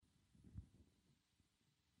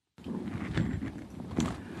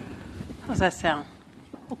How's that sound?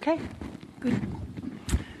 Okay, good.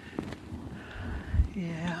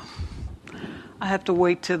 Yeah. I have to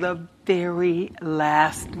wait till the very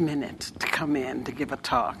last minute to come in to give a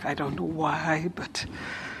talk. I don't know why, but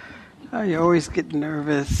I always get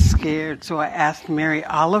nervous, scared. So I asked Mary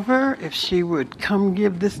Oliver if she would come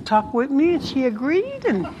give this talk with me, and she agreed.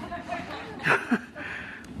 And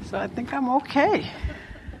so I think I'm okay.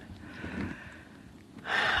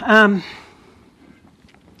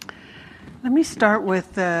 Let me start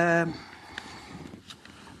with a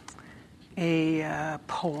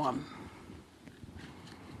poem.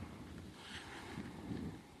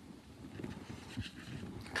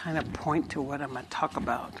 Kind of point to what I'm going to talk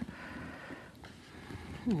about.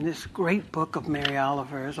 In this great book of Mary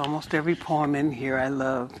Oliver's, almost every poem in here I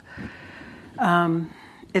love.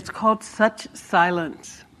 It's called Such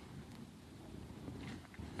Silence.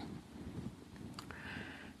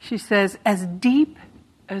 She says, as deep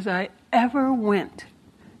as I ever went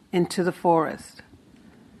into the forest,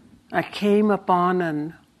 I came upon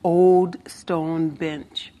an old stone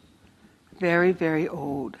bench, very, very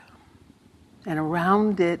old, and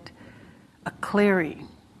around it a clearing,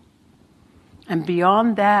 and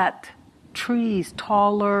beyond that trees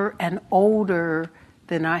taller and older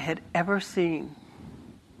than I had ever seen.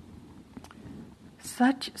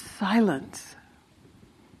 Such silence.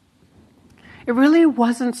 It really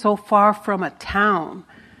wasn't so far from a town,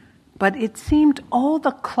 but it seemed all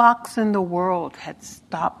the clocks in the world had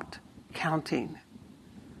stopped counting.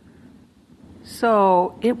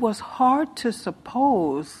 So it was hard to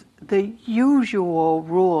suppose the usual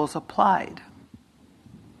rules applied.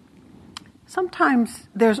 Sometimes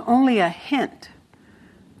there's only a hint,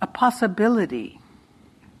 a possibility.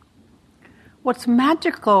 What's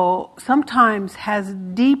magical sometimes has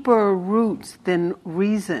deeper roots than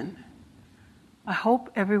reason. I hope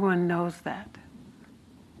everyone knows that.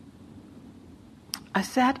 I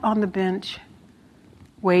sat on the bench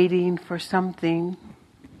waiting for something,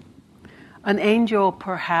 an angel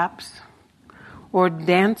perhaps, or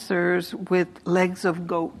dancers with legs of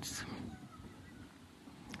goats.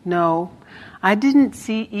 No, I didn't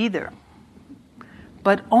see either,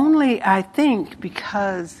 but only, I think,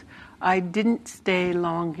 because I didn't stay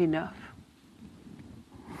long enough.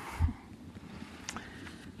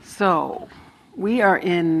 So, we are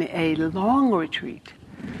in a long retreat,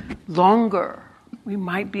 longer. We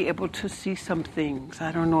might be able to see some things.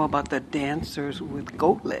 I don't know about the dancers with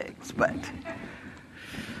goat legs, but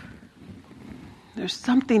there's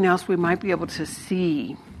something else we might be able to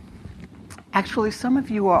see. Actually, some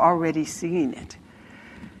of you are already seeing it.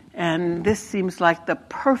 And this seems like the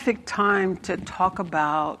perfect time to talk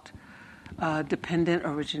about dependent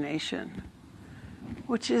origination,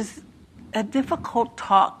 which is a difficult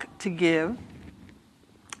talk to give,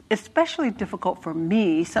 especially difficult for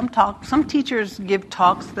me. Some teachers give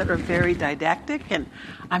talks that are very didactic, and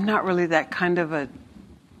I'm not really that kind of a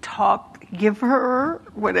talk giver,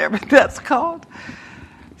 whatever that's called.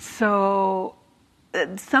 So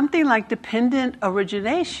something like dependent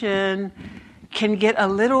origination can get a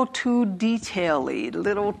little too detail-y, a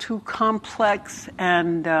little too complex,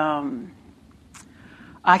 and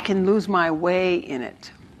I can lose my way in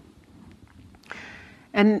it.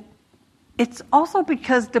 And it's also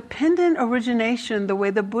because dependent origination, the way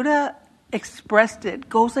the Buddha expressed it,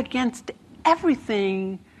 goes against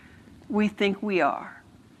everything we think we are.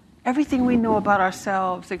 Everything we know about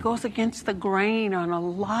ourselves. It goes against the grain on a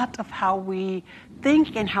lot of how we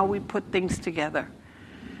think and how we put things together.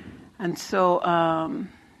 And so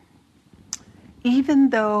even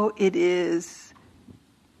though it is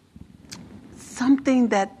something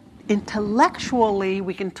that intellectually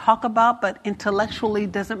we can talk about, but intellectually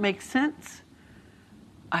doesn't make sense,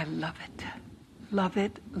 I love it. Love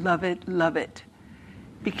it, love it, love it.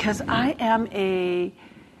 Because I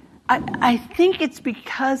think it's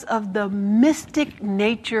because of the mystic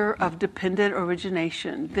nature of dependent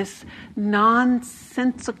origination, this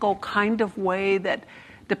nonsensical kind of way that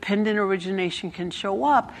dependent origination can show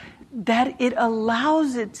up, that it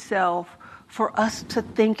allows itself for us to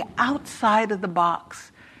think outside of the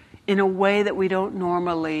box in a way that we don't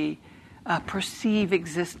normally perceive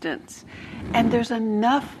existence. And there's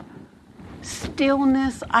enough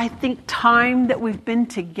stillness, I think, time that we've been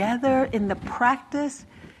together in the practice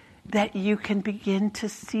that you can begin to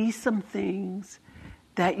see some things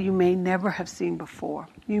that you may never have seen before.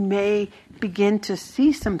 You may begin to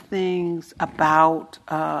see some things about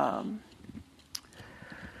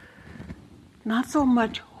not so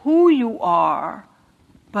much who you are,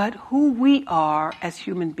 but who we are as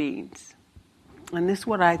human beings. And this is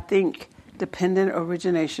what I think dependent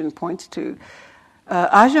origination points to.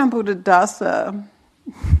 Ajahn Buddhadasa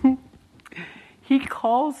he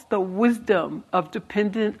calls the wisdom of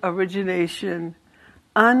dependent origination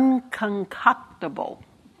unconcoctable.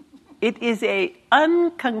 It is a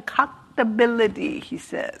unconcoctability, he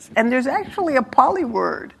says. And there's actually a Pali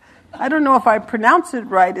word. I don't know if I pronounce it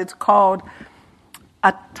right. It's called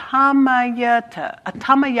atamayata,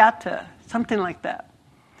 something like that.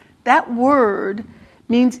 That word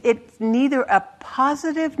means it's neither a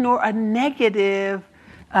positive nor a negative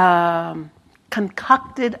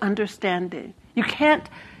concocted understanding. You can't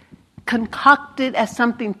concoct it as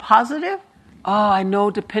something positive. Oh, I know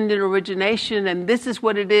dependent origination and this is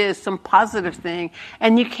what it is, some positive thing.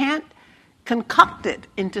 And you can't concoct it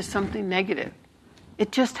into something negative.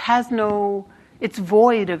 It just has no, it's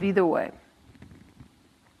void of either way.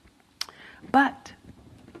 But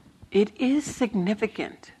it is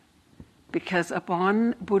significant because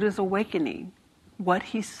upon Buddha's awakening, what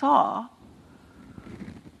he saw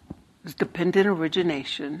was dependent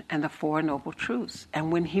origination and the Four Noble Truths.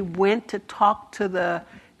 And when he went to talk to the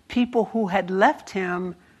people who had left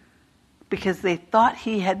him because they thought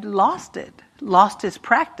he had lost his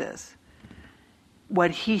practice, what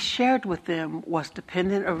he shared with them was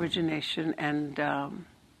dependent origination and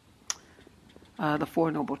the Four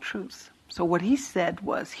Noble Truths. So what he said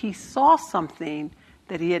was he saw something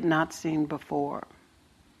that he had not seen before.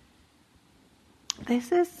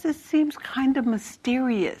 This seems kind of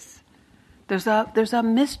mysterious. There's a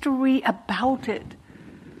mystery about it.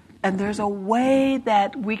 And there's a way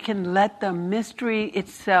that we can let the mystery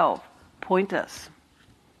itself point us.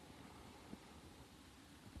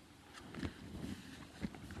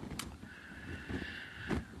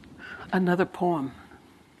 Another poem.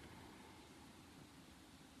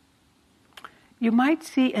 You might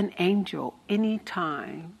see an angel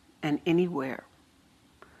anytime and anywhere.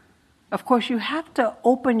 Of course, you have to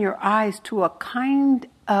open your eyes to a kind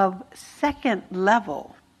of second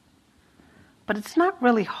level, but it's not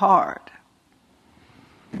really hard.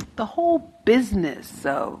 The whole business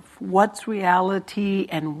of what's reality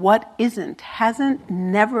and what isn't hasn't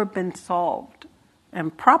never been solved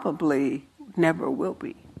and probably never will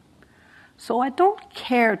be. So I don't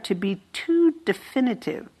care to be too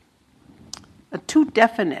definite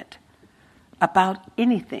about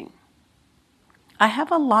anything. I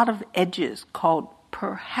have a lot of edges called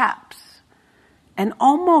perhaps, and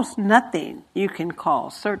almost nothing you can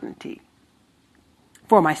call certainty.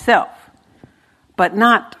 For myself, but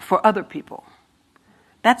not for other people.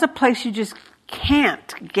 That's a place you just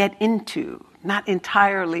can't get into, not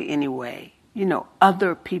entirely anyway,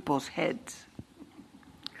 other people's heads.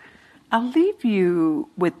 I'll leave you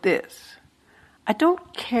with this. I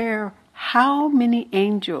don't care how many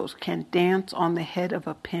angels can dance on the head of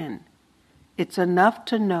a pin. It's enough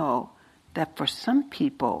to know that for some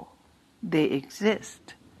people, they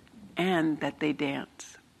exist and that they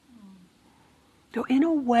dance. So in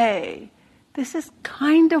a way, this is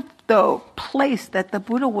kind of the place that the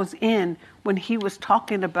Buddha was in when he was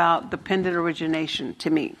talking about dependent origination to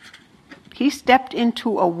me. He stepped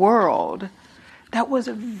into a world that was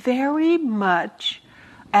very much,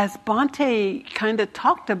 as Bhante kind of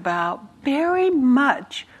talked about, very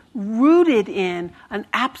much rooted in an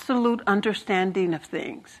absolute understanding of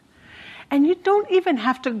things. And you don't even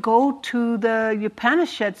have to go to the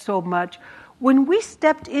Upanishad so much. When we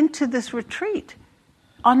stepped into this retreat,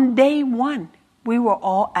 on day one, we were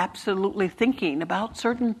all absolutely thinking about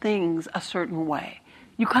certain things a certain way.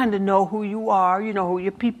 You kind of know who you are, you know who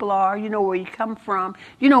your people are, you know where you come from,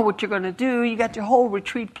 you know what you're going to do, you got your whole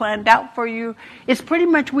retreat planned out for you. It's pretty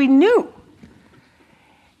much we knew.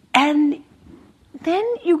 And then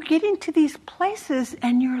you get into these places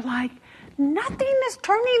and you're like, nothing is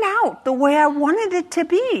turning out the way I wanted it to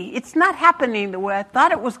be. It's not happening the way I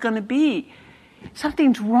thought it was going to be.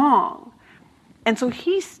 Something's wrong. And so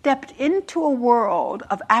he stepped into a world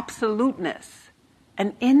of absoluteness.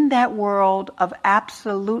 And in that world of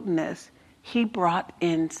absoluteness, he brought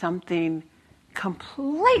in something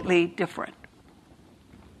completely different.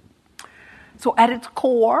 So at its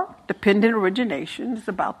core, dependent origination is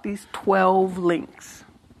about these 12 links.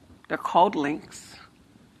 They're called links.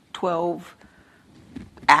 12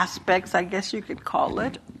 aspects, I guess you could call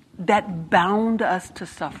it, that bound us to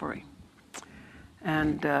suffering.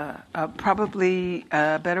 And probably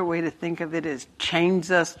a better way to think of it is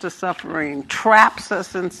chains us to suffering, traps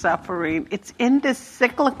us in suffering. It's in this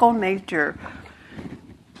cyclical nature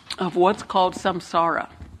of what's called samsara.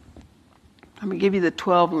 I'm going to give you the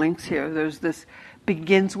 12 links here. There's this,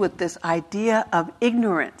 begins with this idea of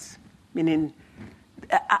ignorance, meaning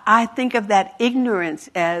I think of that ignorance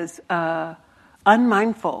as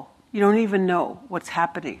unmindful. You don't even know what's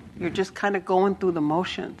happening. You're just kind of going through the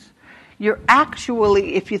motions. you're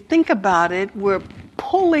actually, if you think about it, we're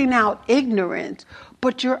pulling out ignorance,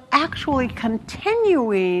 but you're actually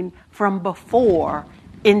continuing from before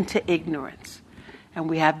into ignorance. And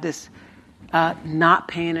we have this not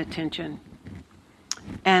paying attention.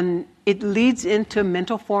 And it leads into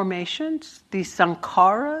mental formations, these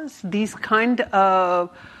sankharas, these kind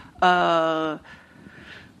of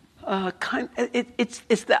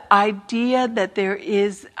it's the idea that there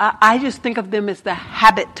is, I just think of them as the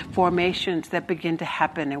habit formations that begin to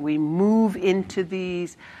happen, and we move into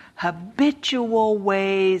these habitual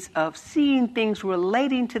ways of seeing things,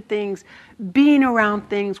 relating to things, being around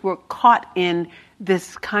things. We're caught in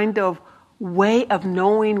this kind of way of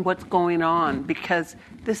knowing what's going on because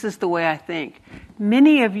this is the way I think.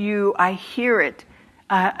 Many of you, I hear it,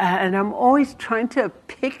 and I'm always trying to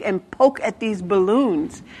pick and poke at these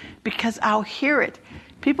balloons because I'll hear it.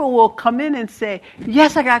 People will come in and say,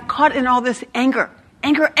 yes, I got caught in all this anger.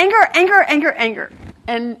 And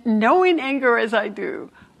knowing anger as I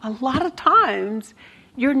do, a lot of times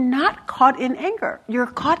you're not caught in anger. You're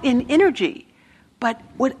caught in energy. But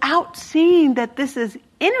without seeing that this is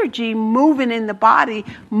energy moving in the body,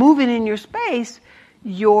 moving in your space,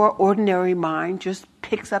 your ordinary mind just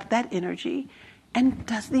picks up that energy and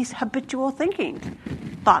does these habitual thinkings,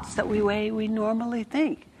 thoughts that we normally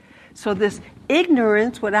think. So this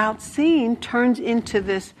ignorance without seeing turns into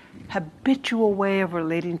this habitual way of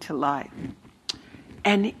relating to life.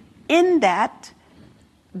 And in that,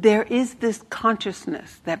 there is this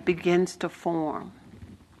consciousness that begins to form.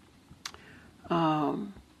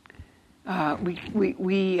 We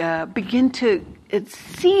begin to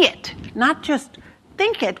see it, not just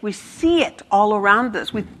think it, we see it all around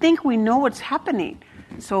us. We think we know what's happening.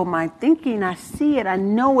 So my thinking, I see it, I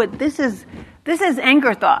know it. This is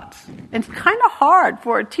anger thoughts. It's kind of hard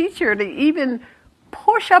for a teacher to even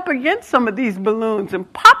push up against some of these balloons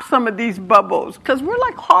and pop some of these bubbles because we're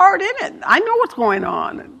like hard in it. I know what's going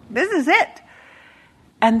on. This is it.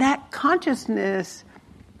 And that consciousness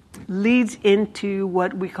leads into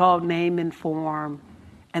what we call name and form.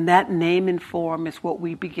 And that name and form is what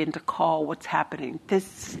we begin to call what's happening. This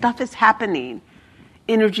stuff is happening.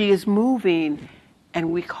 Energy is moving.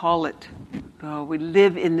 And we call it. We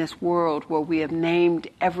live in this world where we have named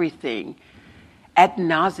everything ad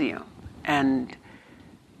nauseum. And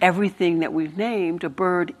everything that we've named, a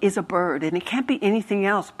bird is a bird. And it can't be anything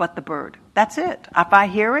else but the bird. That's it. If I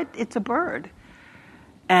hear it, it's a bird.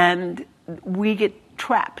 And we get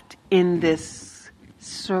trapped in this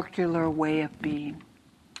circular way of being.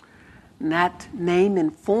 And that name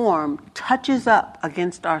and form touches up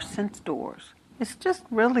against our sense doors. It's just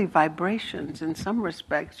really vibrations in some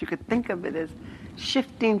respects. You could think of it as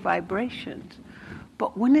shifting vibrations.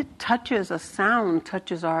 But when it touches, a sound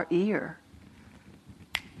touches our ear.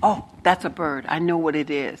 Oh, that's a bird. I know what it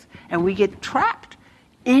is. And we get trapped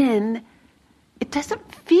in, it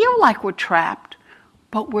doesn't feel like we're trapped,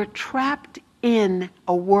 but we're trapped in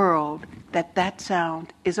a world that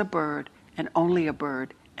sound is a bird and only a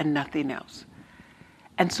bird and nothing else.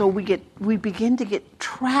 And so we begin to get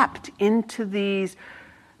trapped into these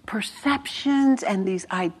perceptions and these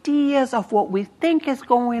ideas of what we think is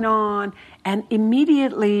going on. And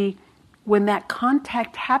immediately when that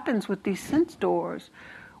contact happens with these sense doors,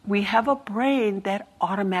 we have a brain that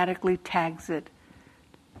automatically tags it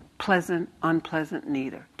pleasant, unpleasant,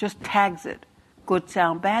 neither. Just tags it. Good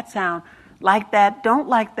sound, bad sound, like that, don't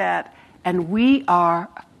like that. And we are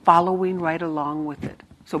following right along with it.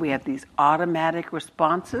 So we have these automatic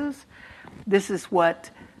responses. This is what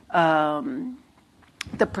the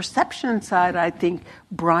perception side, I think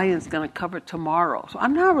Brian's going to cover tomorrow. So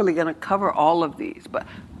I'm not really going to cover all of these, but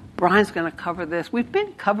Brian's going to cover this. We've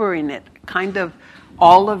been covering it, kind of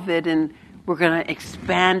all of it, and we're going to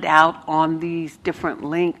expand out on these different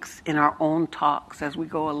links in our own talks as we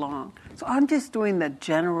go along. So I'm just doing the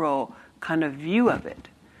general kind of view of it.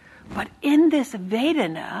 But in this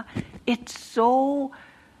Vedana, it's so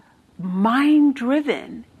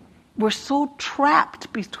mind-driven. We're so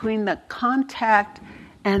trapped between the contact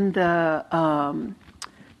and the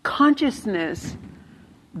consciousness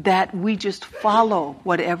that we just follow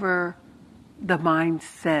whatever the mind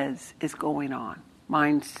says is going on.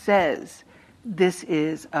 Mind says this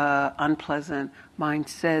is unpleasant. Mind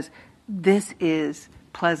says this is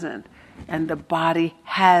pleasant. And the body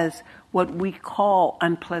has what we call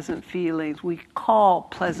unpleasant feelings. We call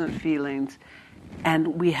pleasant feelings.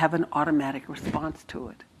 And we have an automatic response to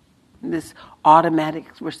it. And this automatic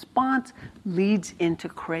response leads into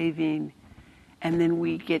craving. And then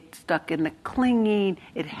we get stuck in the clinging.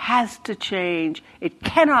 It has to change. It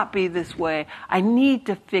cannot be this way. I need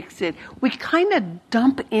to fix it. We kind of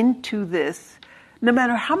dump into this no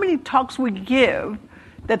matter how many talks we give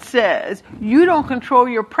that says you don't control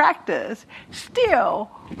your practice, still,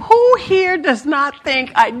 who here does not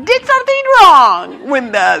think I did something wrong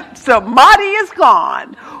when the samadhi is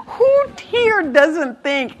gone? Who here doesn't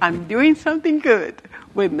think I'm doing something good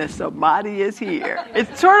when the samadhi is here?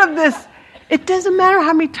 It's sort of this, it doesn't matter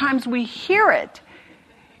how many times we hear it,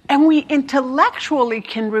 and we intellectually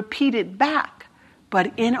can repeat it back,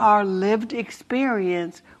 but in our lived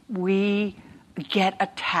experience, we get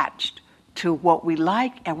attached to what we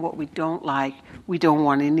like and what we don't like. We don't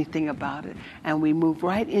want anything about it. And we move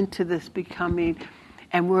right into this becoming,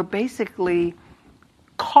 and we're basically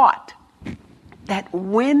caught that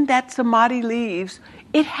when that samadhi leaves,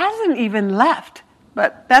 it hasn't even left.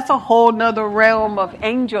 But that's a whole nother realm of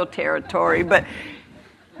angel territory. But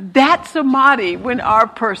that samadhi, when our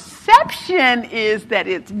perception is that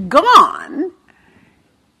it's gone,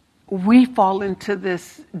 we fall into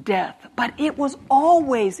this death. But it was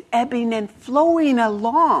always ebbing and flowing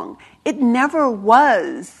along. It never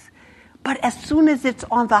was. But as soon as it's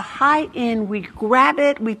on the high end, we grab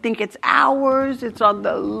it, we think it's ours. It's on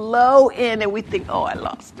the low end, and we think, oh, I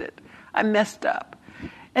lost it. I messed up.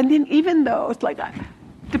 And then even though it's like,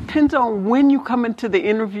 depends on when you come into the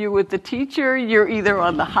interview with the teacher, you're either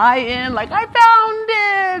on the high end, like, I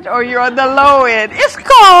found it, or you're on the low end. It's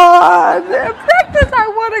gone. Practice, I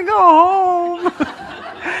want to go home.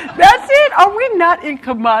 That's it. Are we not in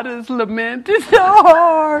Kamada's lament? It's so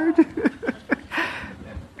hard.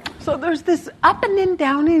 So there's this up and then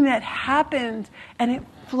downing that happens, and it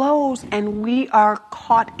flows, and we are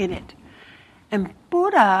caught in it. And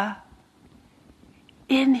Buddha,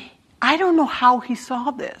 I don't know how he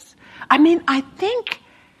saw this. I mean,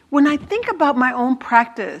 when I think about my own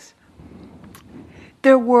practice,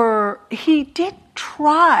 he did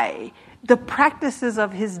try the practices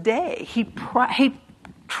of his day. He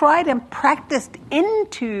tried and practiced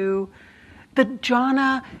into the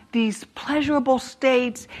jhana, these pleasurable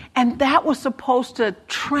states, and that was supposed to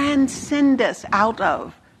transcend us out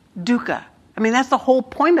of dukkha. I mean, that's the whole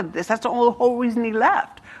point of this. That's the whole reason he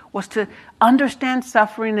left, was to understand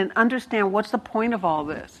suffering and understand what's the point of all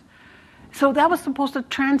this. So that was supposed to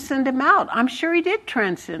transcend him out. I'm sure he did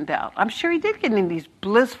transcend out. I'm sure he did get in these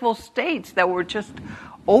blissful states that were just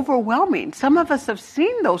overwhelming. Some of us have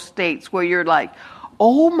seen those states where you're like,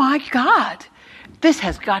 oh my God, this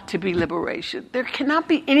has got to be liberation. There cannot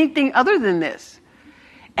be anything other than this.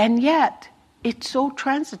 And yet, it's so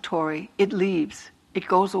transitory, it leaves, it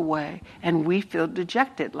goes away, and we feel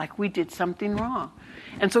dejected, like we did something wrong.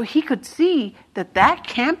 And so he could see that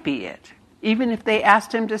can't be it. Even if they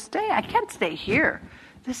asked him to stay, I can't stay here.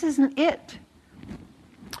 This isn't it.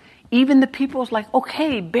 Even the people's like,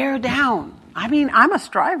 okay, bear down. I mean, I'm a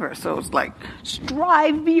striver, so it's like,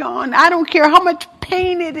 strive beyond. I don't care how much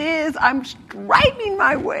pain it is. I'm striving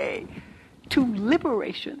my way to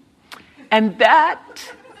liberation. And that,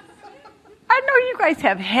 I know you guys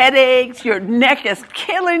have headaches. Your neck is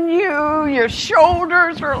killing you. Your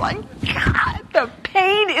shoulders are like, God, the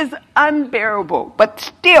pain is unbearable. But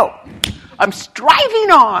still, I'm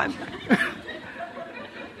striving on.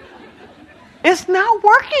 It's not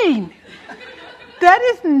working. That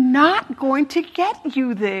is not going to get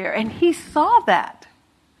you there. And he saw that.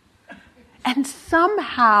 And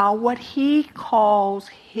somehow what he calls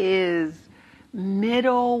his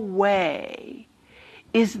middle way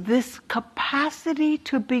is this capacity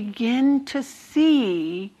to begin to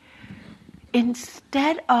see,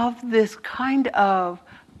 instead of this kind of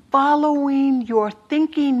following your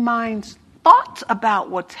thinking mind's thoughts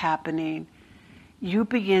about what's happening, you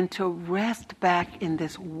begin to rest back in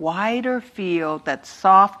this wider field that's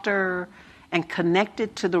softer and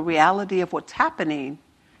connected to the reality of what's happening.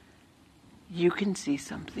 You can see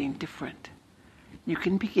something different. You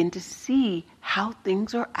can begin to see how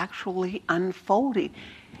things are actually unfolding.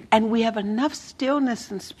 And we have enough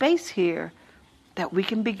stillness and space here that we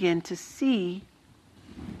can begin to see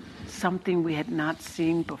something we had not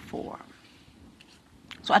seen before.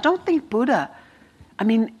 So I don't think Buddha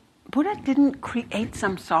didn't create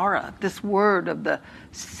samsara, this word of the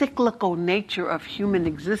cyclical nature of human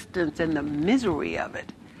existence and the misery of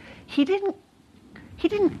it. He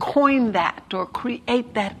didn't coin that or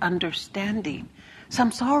create that understanding.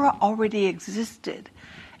 Samsara already existed.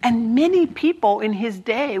 And many people in his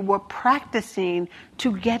day were practicing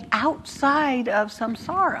to get outside of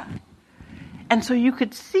samsara. And so you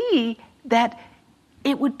could see that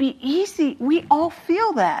it would be easy. We all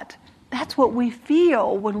feel that. That's what we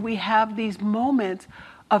feel when we have these moments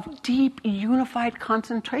of deep, unified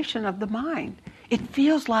concentration of the mind. It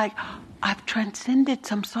feels like I've transcended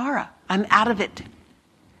samsara. I'm out of it.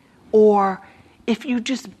 Or if you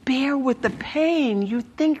just bear with the pain, you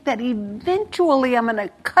think that eventually I'm going to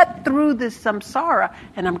cut through this samsara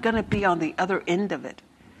and I'm going to be on the other end of it.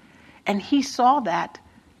 And he saw that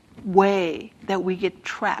way that we get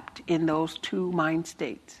trapped in those two mind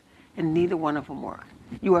states, and neither one of them work.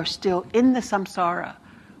 You are still in the samsara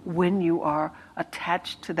when you are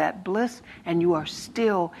attached to that bliss, and you are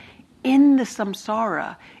still in the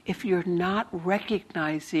samsara if you're not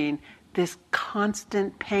recognizing this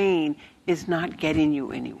constant pain is not getting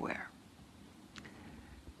you anywhere.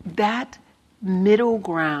 That middle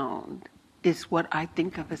ground is what I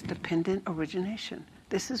think of as dependent origination.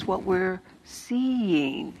 This is what we're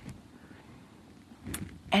seeing.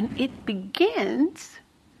 And it begins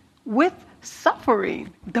with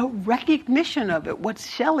suffering, the recognition of it, what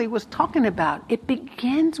Shelley was talking about. It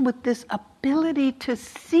begins with this ability to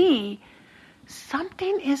see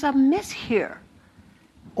something is amiss here,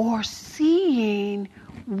 or seeing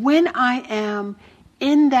when I am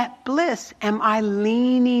in that bliss, am I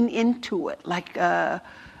leaning into it, like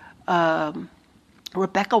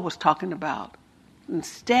Rebecca was talking about.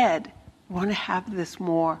 Instead, we want to have this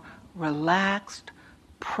more relaxed,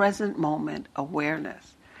 present moment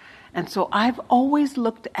awareness. And so I've always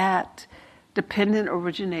looked at dependent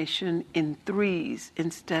origination in threes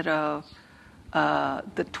instead of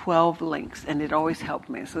the 12 links, and it always helped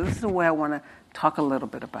me. So this is the way I want to talk a little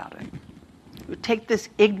bit about it. We take this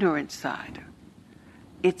ignorant side.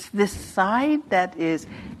 It's this side that is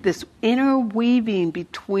this interweaving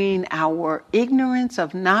between our ignorance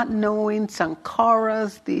of not knowing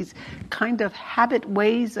sankharas, these kind of habit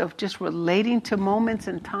ways of just relating to moments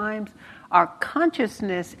and times, our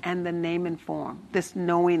consciousness and the name and form, this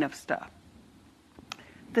knowing of stuff.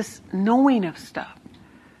 This knowing of stuff.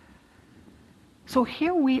 So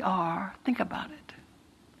here we are, think about it.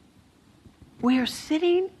 We are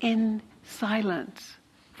sitting in silence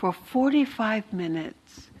for 45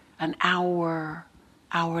 minutes, an hour,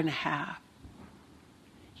 hour and a half.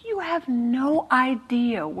 You have no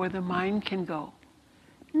idea where the mind can go.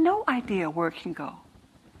 No idea where it can go.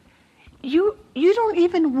 You don't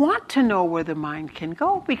even want to know where the mind can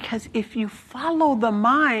go, because if you follow the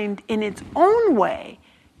mind in its own way,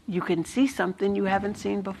 you can see something you haven't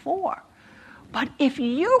seen before. But if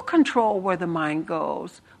you control where the mind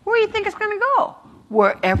goes, where do you think it's going to go?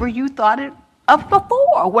 Wherever you thought it of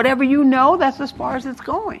before. Whatever you know, that's as far as it's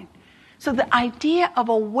going. So the idea of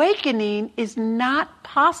awakening is not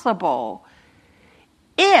possible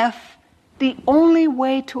if the only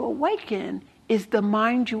way to awaken is the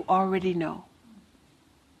mind you already know.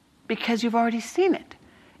 Because you've already seen it.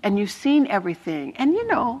 And you've seen everything. And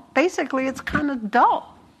basically it's kind of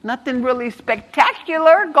dull. Nothing really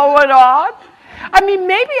spectacular going on. I mean,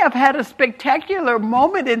 maybe I've had a spectacular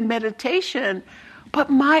moment in meditation, but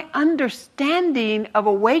my understanding of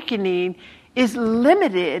awakening is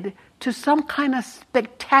limited to some kind of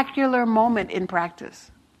spectacular moment in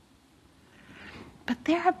practice. But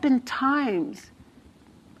there have been times,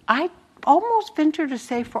 I almost venture to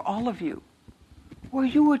say for all of you, where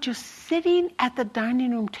you were just sitting at the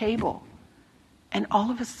dining room table, and all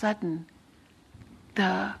of a sudden,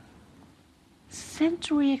 the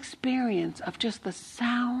sensory experience of just the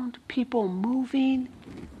sound, people moving,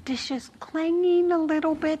 dishes clanging a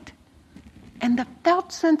little bit, and the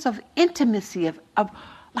felt sense of intimacy of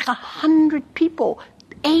like 100 people,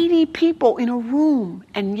 80 people in a room,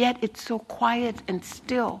 and yet it's so quiet and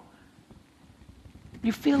still.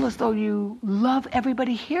 You feel as though you love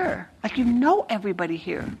everybody here, like you know everybody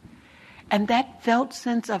here. And that felt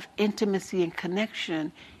sense of intimacy and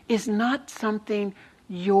connection is not something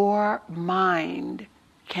your mind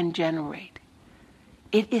can generate.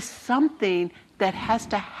 It is something that has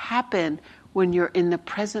to happen when you're in the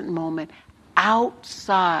present moment,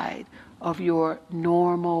 outside of your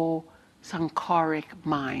normal sankharic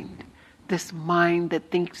mind, this mind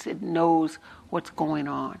that thinks it knows what's going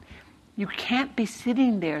on. You can't be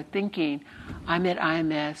sitting there thinking, I'm at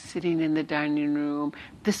IMS, sitting in the dining room,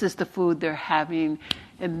 this is the food they're having,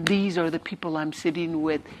 and these are the people I'm sitting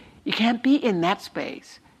with. You can't be in that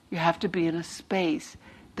space. You have to be in a space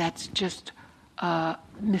that's just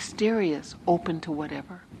mysterious, open to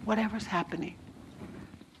whatever's happening.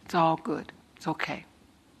 It's all good. It's okay.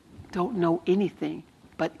 Don't know anything,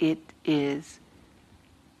 but it is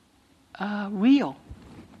real.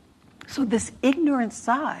 So this ignorant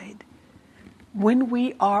side, when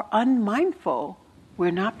we are unmindful,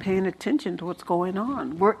 we're not paying attention to what's going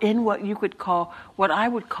on. We're in what I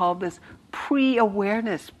would call this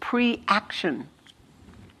pre-awareness, pre-action.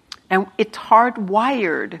 And it's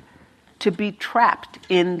hardwired to be trapped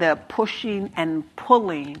in the pushing and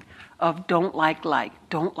pulling of don't like,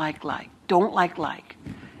 don't like.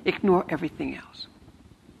 ignore everything else.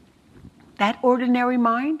 That ordinary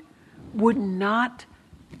mind would not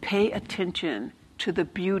pay attention to the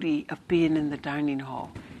beauty of being in the dining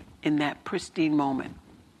hall in that pristine moment.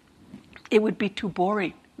 It would be too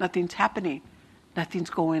boring. Nothing's happening. Nothing's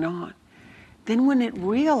going on. Then when it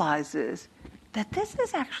realizes that this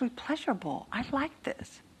is actually pleasurable, I like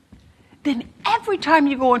this, then every time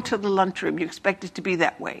you go into the lunchroom, you expect it to be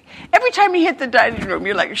that way. Every time you hit the dining room,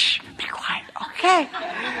 you're like, shh, be quiet, okay.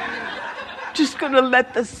 Just going to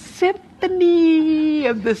let the symphony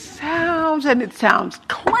of the sounds, and it sounds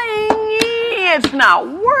clangy, it's not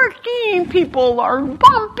working, people are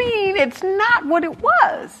bumping, it's not what it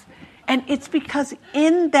was. And it's because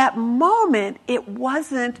in that moment, it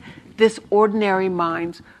wasn't this ordinary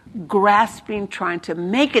mind's grasping, trying to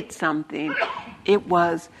make it something. It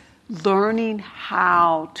was learning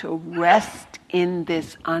how to rest in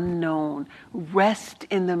this unknown, rest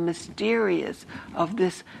in the mysterious of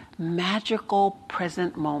this magical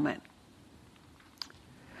present moment.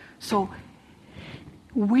 So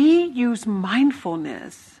we use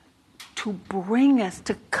mindfulness to bring us,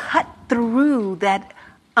 to cut through that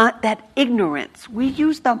ignorance. We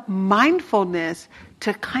use the mindfulness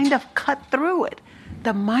to kind of cut through it.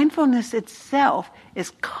 The mindfulness itself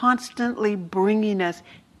is constantly bringing us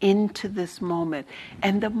into this moment.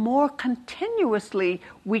 And the more continuously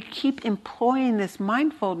we keep employing this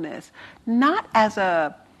mindfulness, not as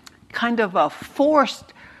a kind of a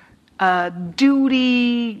forced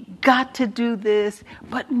duty, got to do this,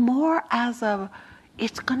 but more as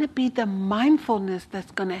it's going to be the mindfulness that's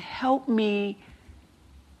going to help me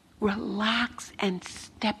relax and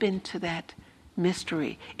step into that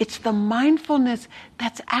mystery. It's the mindfulness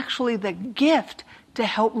that's actually the gift to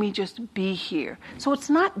help me just be here. So it's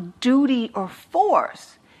not duty or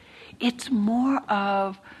force. It's more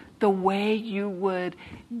of the way you would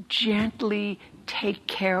gently take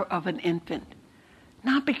care of an infant.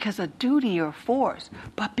 Not because of duty or force,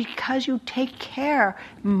 but because you take care,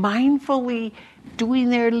 mindfully doing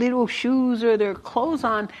their little shoes or their clothes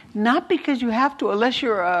on, not because you have to, unless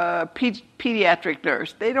you're a pediatric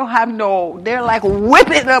nurse. They don't have they're like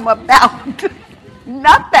whipping them about.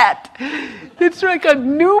 Not that. It's like a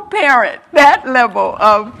new parent, that level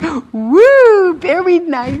of, woo, very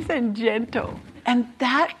nice and gentle. And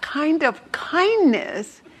that kind of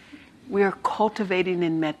kindness we're cultivating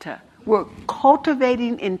in metta. We're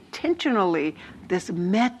cultivating intentionally this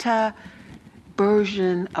metta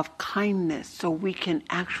version of kindness so we can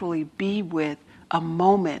actually be with a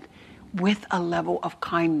moment with a level of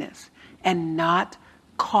kindness and not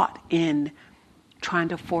caught in trying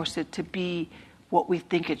to force it to be what we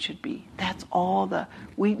think it should be. That's all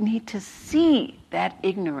we need to see that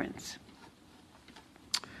ignorance.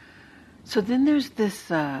 So then there's this,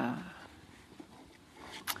 let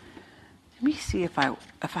me see if I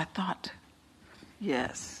thought,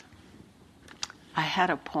 yes, I had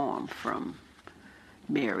a poem from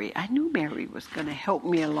Mary. I knew Mary was going to help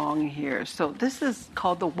me along here. So this is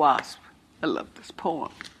called The Wasp. I love this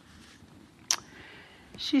poem.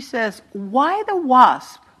 She says, why the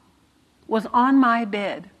wasp was on my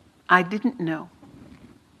bed, I didn't know.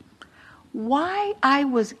 Why I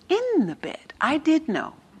was in the bed, I did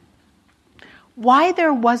know. Why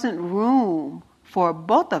there wasn't room for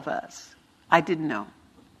both of us, I didn't know.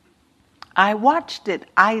 I watched it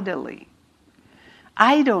idly.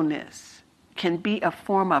 Idleness can be a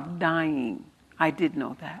form of dying. I did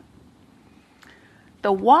know that.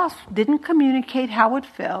 The wasp didn't communicate how it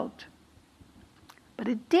felt, but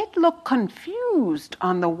it did look confused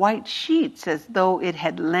on the white sheets as though it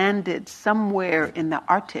had landed somewhere in the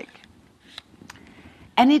Arctic.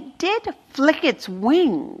 And it did flick its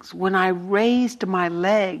wings when I raised my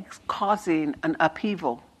legs, causing an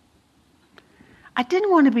upheaval. I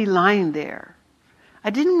didn't want to be lying there. I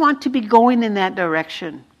didn't want to be going in that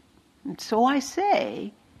direction. And so I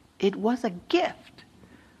say, it was a gift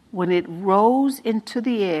when it rose into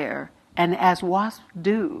the air and, as wasps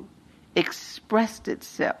do, expressed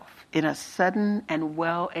itself in a sudden and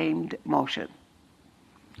well-aimed motion.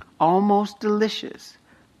 Almost delicious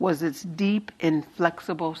was its deep,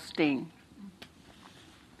 inflexible sting.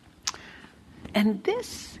 And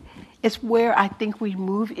this is where I think we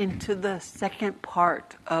move into the second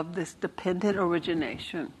part of this dependent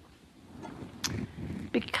origination.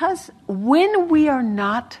 Because when we are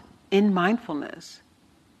not in mindfulness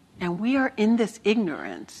and we are in this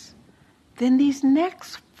ignorance, then these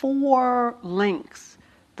next 4 links,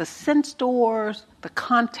 the sense doors, the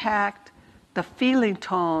contact, the feeling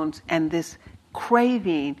tones, and this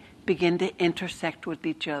craving begin to intersect with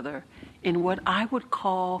each other in what I would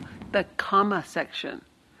call the kama section.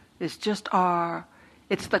 It's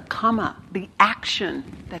It's the karma, the action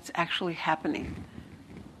that's actually happening.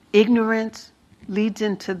 Ignorance leads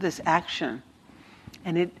into this action,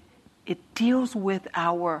 and it deals with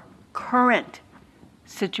our current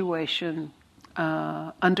situation,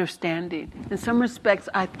 understanding. In some respects,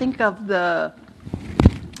 I think of the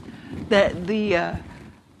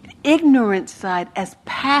ignorant side as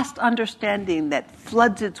past understanding that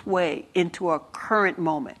floods its way into our current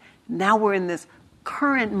moment. Now we're in this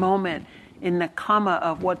current moment in the karma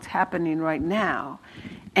of what's happening right now,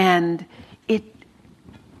 and it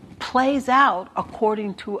plays out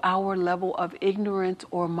according to our level of ignorance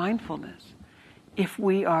or mindfulness. If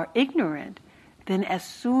we are ignorant, then as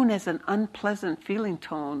soon as an unpleasant feeling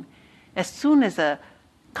tone, as soon as a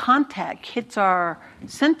contact hits our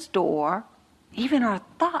sense door, even our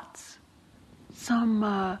thoughts,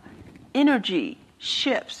 some energy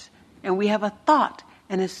shifts, and we have a thought,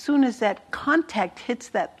 and as soon as that contact hits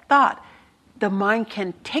that thought, the mind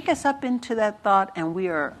can take us up into that thought, and we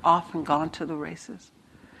are off and gone to the races.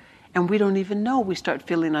 And we don't even know. We start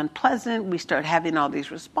feeling unpleasant. We start having all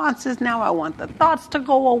these responses. Now I want the thoughts to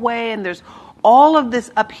go away. And there's all of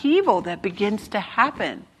this upheaval that begins to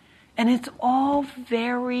happen. And it's all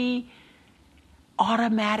very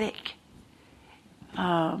automatic.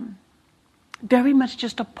 Very much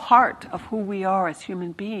just a part of who we are as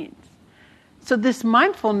human beings. So this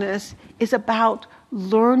mindfulness is about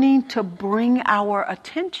learning to bring our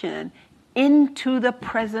attention into the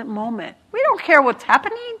present moment. We don't care what's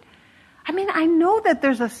happening. I mean, I know that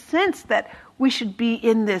there's a sense that we should be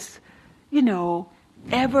in this,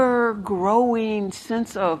 ever-growing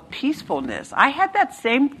sense of peacefulness. I had that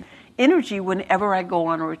same energy whenever I go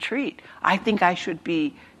on a retreat. I think I should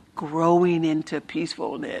be growing into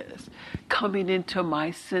peacefulness, coming into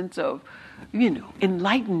my sense of,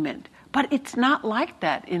 enlightenment. But it's not like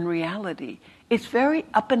that in reality. It's very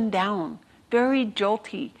up and down, very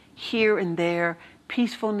jolty here and there,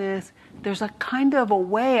 peacefulness. There's a kind of a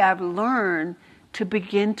way I've learned to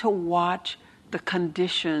begin to watch the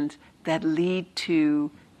conditions that lead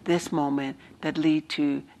to this moment, that lead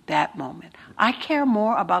to that moment. I care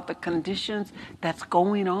more about the conditions that's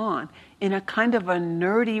going on in a kind of a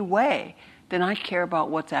nerdy way than I care about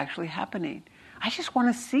what's actually happening. I just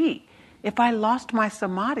want to see, if I lost my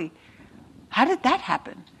samadhi, how did that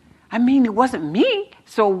happen? I mean, it wasn't me,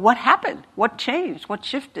 so what happened? What changed? What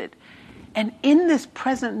shifted? And in this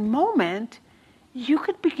present moment, you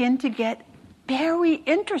could begin to get very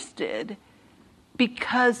interested,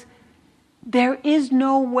 because there is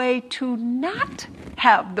no way to not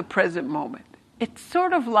have the present moment. It's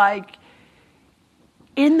sort of like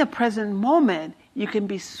in the present moment, you can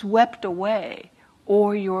be swept away,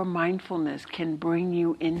 or your mindfulness can bring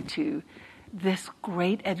you into this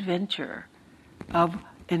great adventure of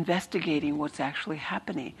investigating what's actually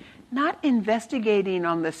happening. Not investigating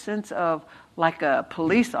on the sense of like a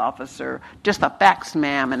police officer, just a facts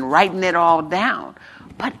ma'am, and writing it all down,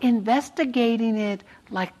 but investigating it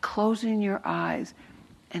like closing your eyes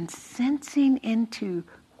and sensing into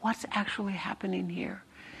what's actually happening here.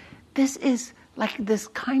 This is like this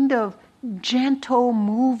kind of gentle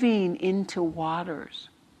moving into waters.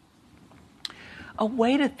 A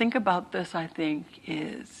way to think about this, I think,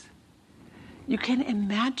 is you can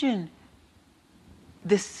imagine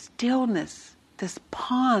this stillness, this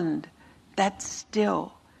pond that's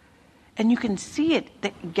still. And you can see it,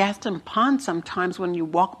 the Gaston Pond sometimes when you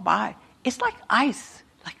walk by. It's like ice,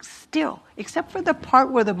 like still, except for the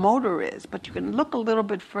part where the motor is. But you can look a little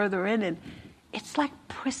bit further in and it's like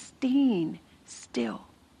pristine, still.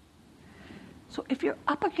 So if you're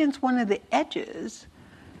up against one of the edges,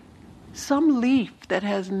 some leaf that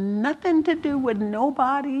has nothing to do with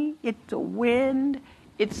nobody, it's a wind,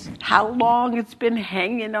 it's how long it's been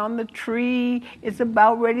hanging on the tree, it's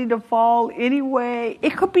about ready to fall anyway.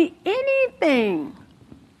 It could be anything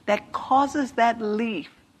that causes that leaf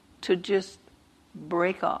to just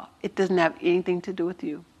break off. It doesn't have anything to do with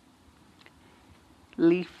you.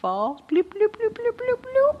 Leaf falls, bloop, bloop, bloop, bloop, bloop,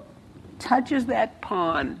 bloop, touches that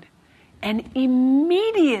pond, and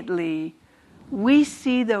immediately we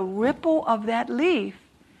see the ripple of that leaf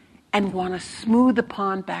and want to smooth the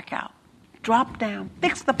pond back out. Drop down,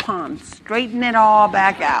 fix the pond, straighten it all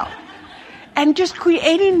back out. And just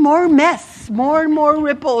creating more mess, more and more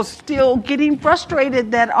ripples, still getting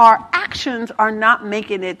frustrated that our actions are not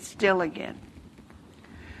making it still again.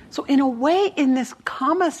 So in a way, in this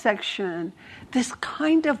karma section, this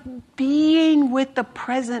kind of being with the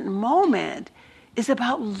present moment is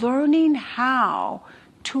about learning how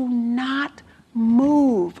to not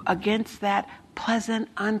move against that pleasant,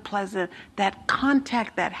 unpleasant, that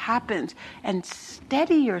contact that happens, and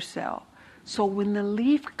steady yourself So when the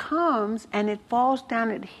leaf comes and it falls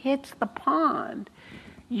down, it hits the pond,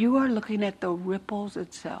 you are looking at the ripples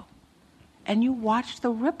itself. And you watch the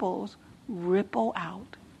ripples ripple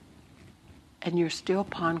out. And your still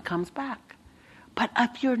pond comes back. But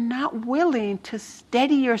if you're not willing to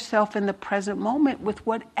steady yourself in the present moment with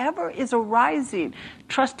whatever is arising,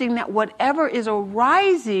 trusting that whatever is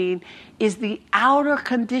arising is the outer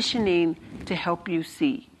conditioning to help you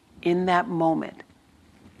see in that moment,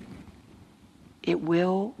 it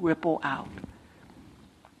will ripple out.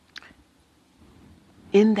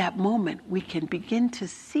 In that moment, we can begin to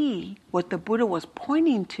see what the Buddha was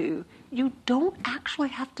pointing to. You don't actually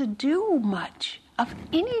have to do much of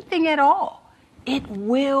anything at all. It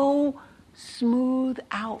will smooth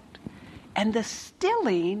out. And the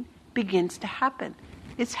stilling begins to happen.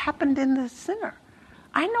 It's happened in the center.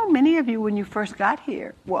 I know many of you, when you first got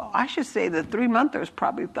here, well, I should say the 3-monthers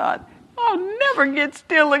probably thought, I'll never get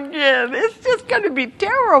still again. It's just going to be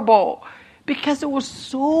terrible. Because there was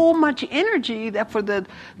so much energy that for the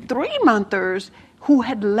 3-monthers who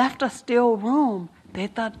had left a still room, they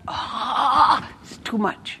thought, it's too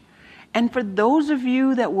much. And for those of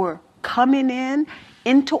you that were coming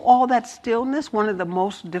into all that stillness, one of the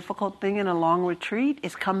most difficult thing in a long retreat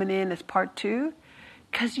is coming in as part 2,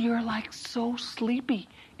 because you're like so sleepy.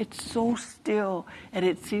 It's so still, and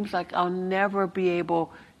it seems like I'll never be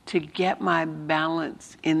able to get my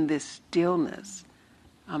balance in this stillness.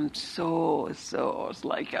 I'm it's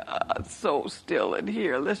like so still in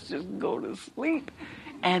here. Let's just go to sleep.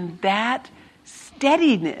 And that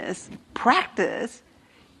steadiness practice,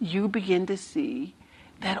 you begin to see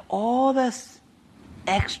that all this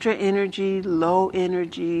extra energy, low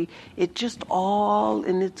energy, it just all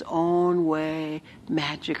in its own way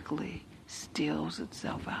magically stills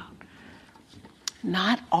itself out.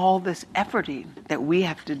 Not all this efforting that we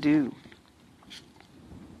have to do.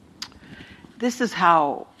 This is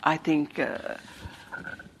how I think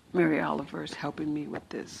Mary Oliver is helping me with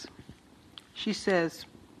this. She says,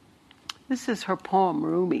 this is her poem,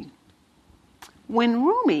 Rumi. When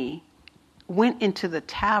Rumi went into the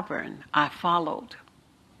tavern, I followed.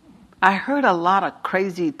 I heard a lot of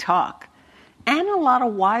crazy talk and a lot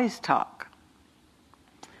of wise talk.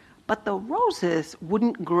 But the roses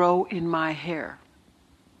wouldn't grow in my hair.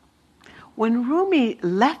 When Rumi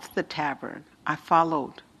left the tavern, I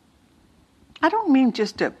followed. I don't mean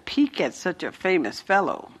just to peek at such a famous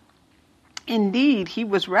fellow. Indeed, he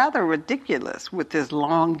was rather ridiculous with his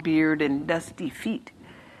long beard and dusty feet.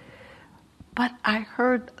 But I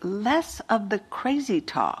heard less of the crazy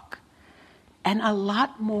talk and a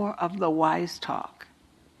lot more of the wise talk.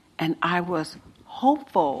 And I was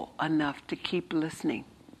hopeful enough to keep listening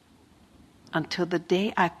until the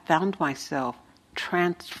day I found myself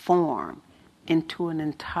transformed into an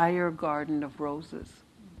entire garden of roses.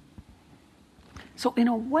 So in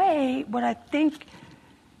a way, what I think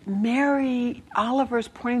Mary Oliver is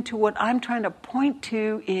pointing to, what I'm trying to point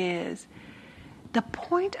to, is the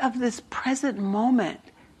point of this present moment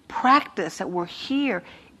practice that we're here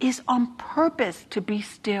is on purpose to be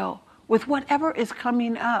still with whatever is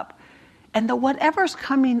coming up. And the whatever's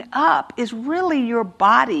coming up is really your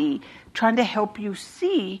body trying to help you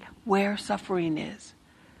see where suffering is.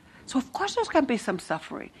 So of course there's going to be some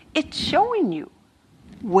suffering. It's showing you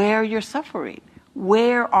where you're suffering,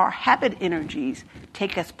 where our habit energies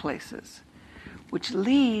take us places, which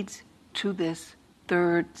leads to this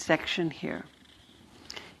third section here.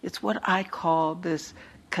 It's what I call this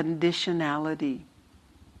conditionality.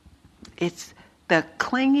 It's the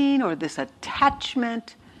clinging or this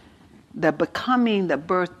attachment, the becoming, the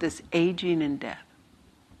birth, this aging and death.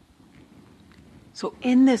 So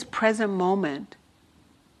in this present moment,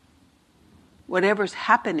 whatever's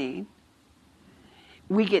happening,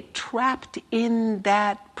 we get trapped in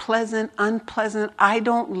that pleasant, unpleasant, I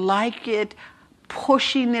don't like it,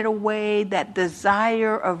 pushing it away, that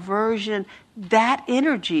desire, aversion, that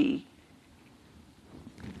energy,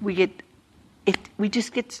 we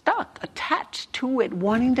just get stuck, attached to it,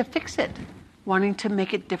 wanting to fix it, wanting to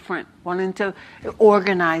make it different, wanting to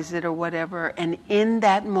organize it or whatever. And in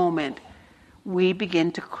that moment, we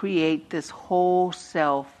begin to create this whole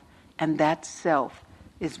self, and that self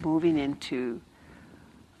is moving into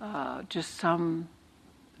just some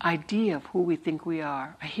idea of who we think we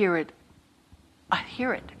are. I hear it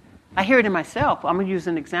in myself. I'm going to use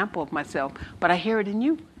an example of myself, but I hear it in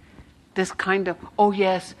you. This kind of, oh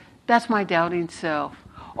yes, that's my doubting self.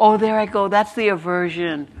 Oh, there I go, that's the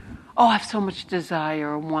aversion. Oh, I have so much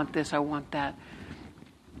desire, I want this, I want that.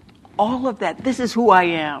 All of that, this is who I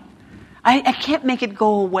am. I can't make it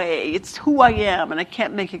go away. It's who I am, and I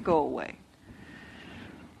can't make it go away.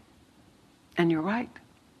 And you're right.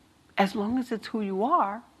 as long as it's who you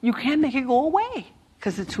are, you can't make it go away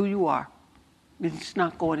because it's who you are. It's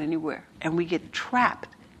not going anywhere. And we get trapped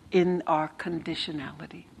in our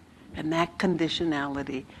conditionality. And that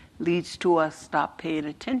conditionality leads to us stop paying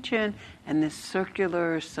attention and this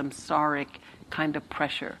circular, samsaric kind of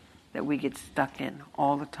pressure that we get stuck in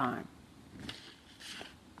all the time.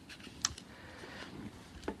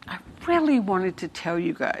 I really wanted to tell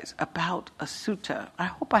you guys about a sutta. I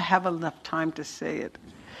hope I have enough time to say it.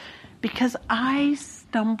 Because I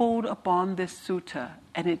stumbled upon this sutta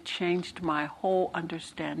and it changed my whole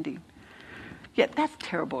understanding. Yet that's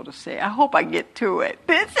terrible to say. I hope I get to it.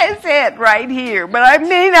 This is it right here, but I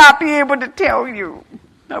may not be able to tell you.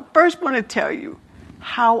 Now, first I want to tell you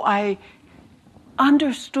how I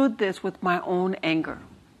understood this with my own anger.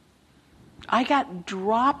 I got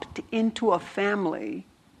dropped into a family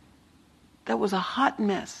that was a hot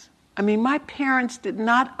mess. I mean, my parents did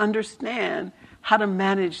not understand how to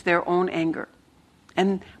manage their own anger.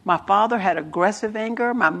 And my father had aggressive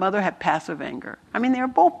anger, my mother had passive anger. I mean, they were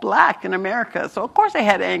both black in America, so of course they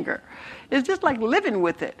had anger. It's just like living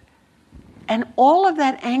with it. And all of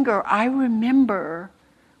that anger, I remember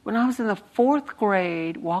when I was in the 4th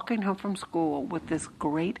grade, walking home from school with this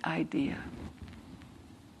great idea.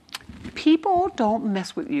 People don't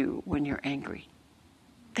mess with you when you're angry.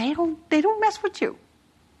 They don't mess with you.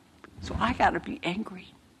 So I got to be angry.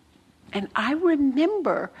 And I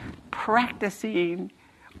remember practicing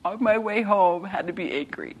on my way home how to be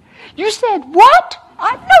angry. You said, what?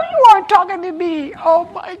 I know you aren't talking to me. Oh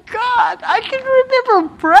my God. I can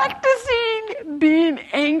remember practicing being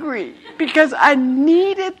angry because I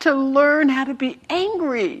needed to learn how to be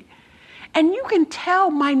angry. And you can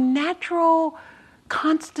tell my natural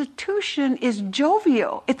constitution is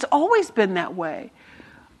jovial. It's always been that way.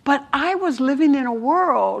 But I was living in a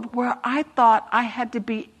world where I thought I had to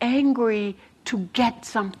be angry to get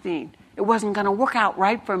something. It wasn't going to work out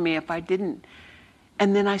right for me if I didn't.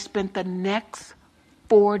 And then I spent the next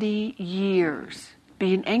 40 years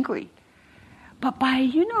being angry. But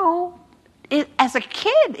as a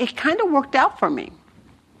kid, it kind of worked out for me.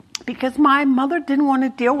 Because my mother didn't want to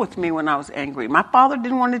deal with me when I was angry. My father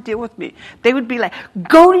didn't want to deal with me. They would be like,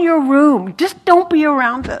 go to your room. Just don't be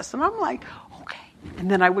around us. And I'm like,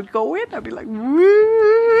 and then I would go in, I'd be like,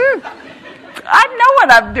 woo! I know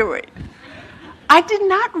what I'm doing. I did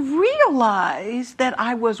not realize that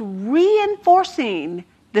I was reinforcing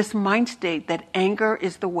this mind state that anger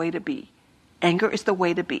is the way to be. Anger is the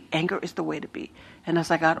way to be. Anger is the way to be. And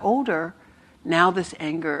as I got older, now this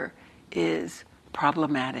anger is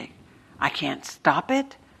problematic. I can't stop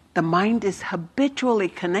it. The mind is habitually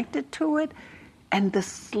connected to it. And the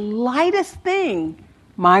slightest thing,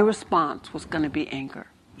 my response was going to be anger.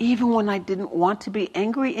 Even when I didn't want to be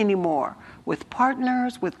angry anymore, with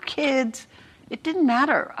partners, with kids, it didn't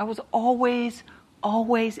matter. I was always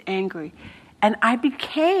angry. And I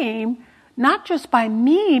became, not just by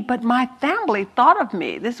me, but my family thought of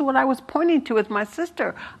me. This is what I was pointing to with my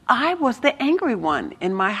sister. I was the angry one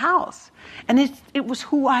in my house. And it was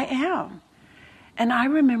who I am. And I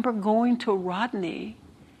remember going to Rodney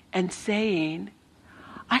and saying,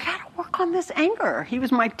 I got to work on this anger. He was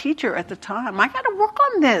my teacher at the time. I got to work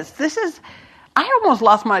on this. I almost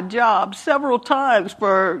lost my job several times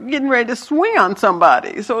for getting ready to swing on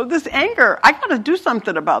somebody. So this anger, I got to do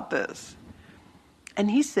something about this. And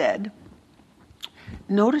he said,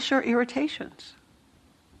 notice your irritations.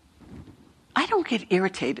 I don't get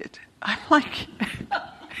irritated. I'm like,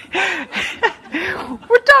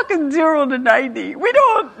 we're talking 0 to 90.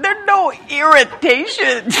 There's no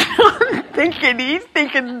irritation. He's thinking, he's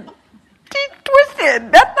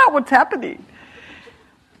twisted. That's not what's happening.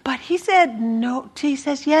 But he said, no. He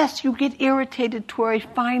says, yes, you get irritated, Tuere.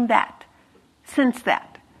 Find that. Sense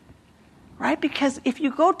that. Right? Because if you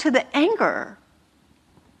go to the anger,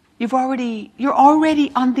 you're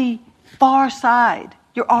already on the far side.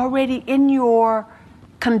 You're already in your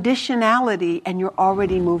conditionality and you're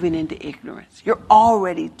already moving into ignorance. You're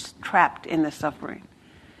already trapped in the suffering.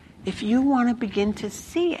 If you want to begin to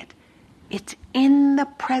see it, it's in the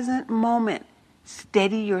present moment.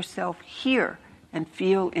 Steady yourself here and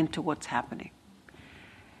feel into what's happening.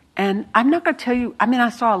 And I'm not going to tell you, I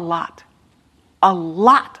saw a lot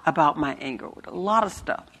about my anger, with a lot of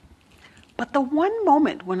stuff. But the one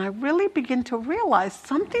moment when I really begin to realize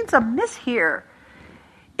something's amiss here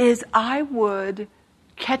is I would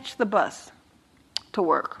catch the bus to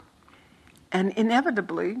work. And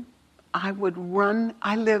inevitably, I would run.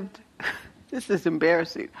 This is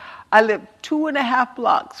embarrassing. I lived 2.5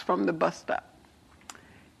 blocks from the bus stop.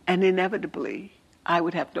 And inevitably, I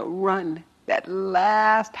would have to run that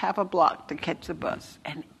last half a block to catch the bus.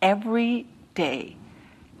 And every day,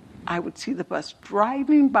 I would see the bus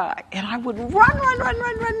driving by, and I would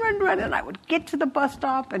run, and I would get to the bus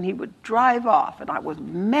stop, and he would drive off, and I was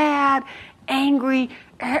mad, angry,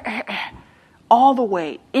 all the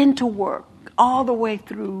way into work, all the way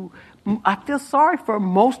through. I feel sorry for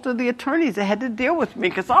most of the attorneys that had to deal with me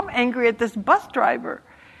because I'm angry at this bus driver.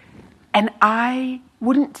 And I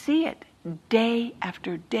wouldn't see it. Day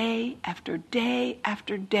after day after day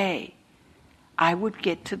after day, I would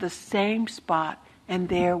get to the same spot, and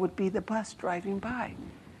there would be the bus driving by.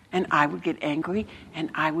 And I would get angry, and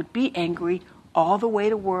I would be angry all the way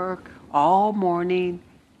to work, all morning,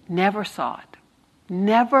 never saw it.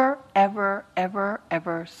 Never, ever, ever,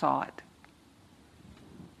 ever saw it.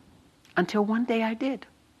 Until one day I did.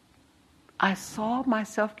 I saw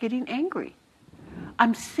myself getting angry.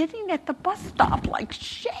 I'm sitting at the bus stop like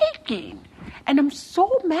shaking, and I'm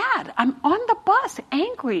so mad. I'm on the bus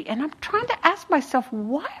angry, and I'm trying to ask myself,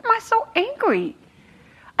 why am I so angry?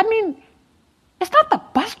 I mean, it's not the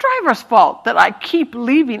bus driver's fault that I keep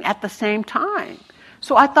leaving at the same time.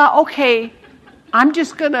 So I thought, okay, I'm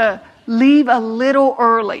just going to leave a little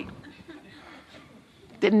early.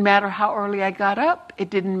 Didn't matter how early I got up. It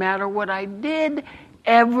didn't matter what I did.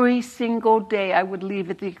 Every single day I would leave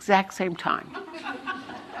at the exact same time.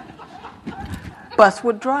 Bus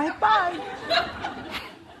would drive by.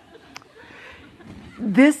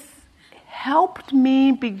 This helped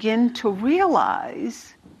me begin to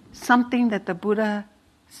realize something that the Buddha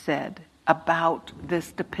said about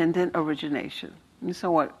this dependent origination. And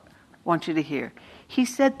so what I want you to hear. He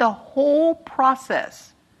said the whole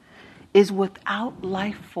process is without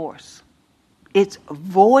life force. It's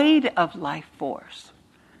void of life force.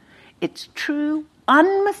 It's true,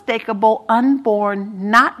 unmistakable, unborn,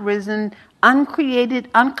 not risen, uncreated,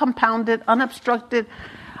 uncompounded, unobstructed,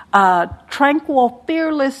 tranquil,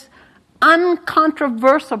 fearless,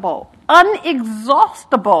 uncontroversible,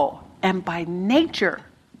 unexhaustible, and by nature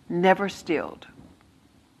never stilled.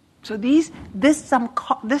 So this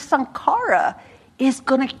sankhara is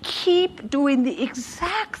going to keep doing the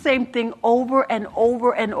exact same thing over and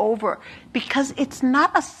over and over because it's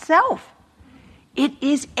not a self. It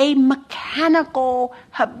is a mechanical,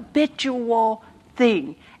 habitual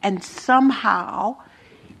thing. And somehow,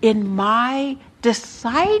 in my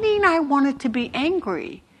deciding I wanted to be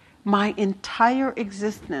angry, my entire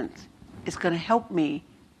existence is going to help me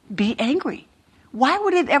be angry. Why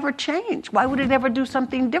would it ever change? Why would it ever do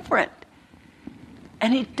something different?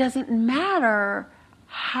 And it doesn't matter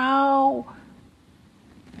how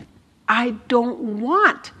I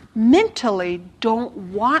mentally don't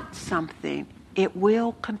want something. It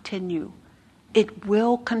will continue. It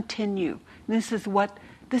will continue. This is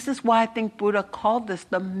why I think Buddha called this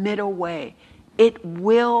the middle way. It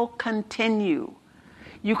will continue.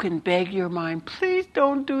 You can beg your mind, please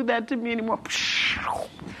don't do that to me anymore.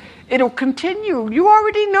 It'll continue. You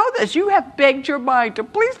already know this. You have begged your mind to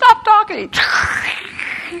please stop talking.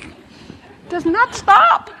 Does not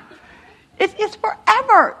stop. It's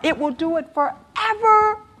forever. It will do it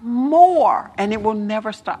forever more, and it will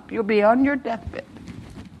never stop. You'll be on your deathbed.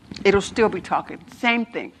 It'll still be talking. Same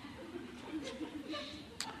thing.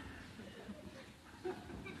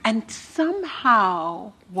 And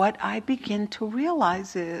somehow, what I begin to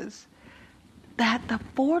realize is that the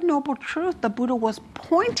Four Noble Truths the Buddha was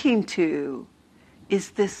pointing to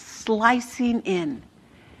is this slicing in.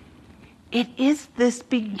 It is this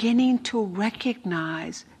beginning to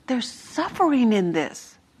recognize there's suffering in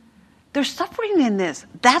this. There's suffering in this.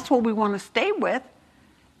 That's what we want to stay with.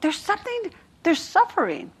 There's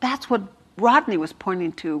suffering. That's what Rodney was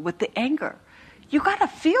pointing to with the anger. You got to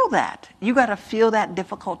feel that. You got to feel that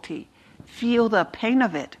difficulty. Feel the pain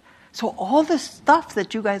of it. So all the stuff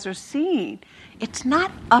that you guys are seeing, it's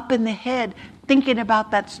not up in the head thinking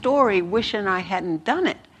about that story, wishing I hadn't done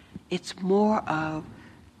it. It's more of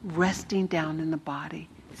resting down in the body,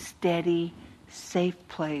 steady, safe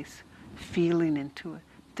place, feeling into it.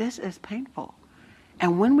 This is painful.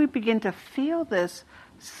 And when we begin to feel this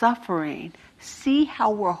suffering, see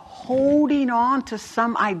how we're holding on to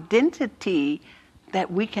some identity that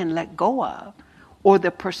we can let go of, or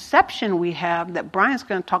the perception we have that Brian's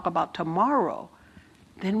going to talk about tomorrow,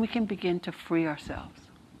 then we can begin to free ourselves.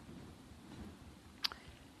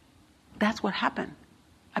 That's what happened.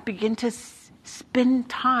 I begin to spend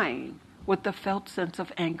time with the felt sense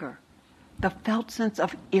of anger, the felt sense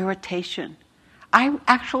of irritation. I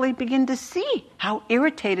actually begin to see how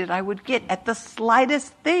irritated I would get at the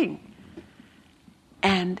slightest thing.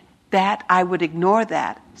 And that I would ignore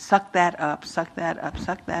that, suck that up, suck that up,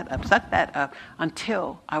 suck that up, suck that up,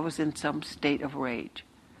 until I was in some state of rage.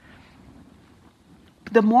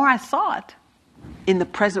 The more I saw it in the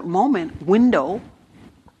present moment window,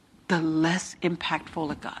 the less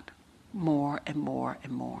impactful it got. More and more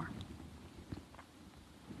and more.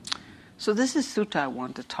 So this is sutta I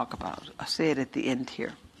want to talk about. I'll say it at the end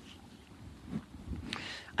here.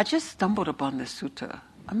 I just stumbled upon this sutta.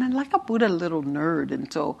 I mean, like a Buddha little nerd.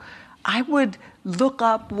 And so I would look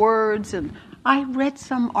up words, and I read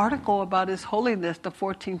some article about His Holiness, the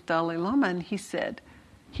 14th Dalai Lama, and he said,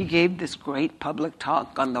 he gave this great public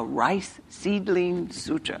talk on the Rice Seedling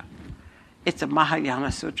Sutra. It's a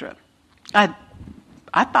Mahayana Sutra. I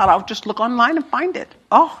thought I would just look online and find it.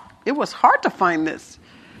 Oh, it was hard to find this.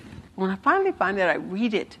 When I finally find it, I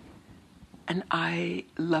read it, and I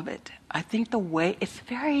love it. I think the way, it's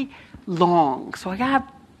very long, so I got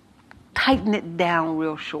to tighten it down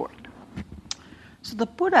real short. So the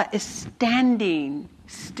Buddha is standing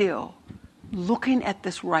still, looking at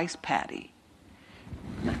this rice paddy.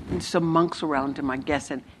 And some monks around him, I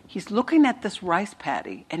guess, and he's looking at this rice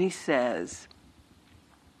paddy, and he says,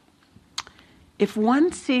 if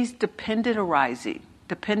one sees dependent origination,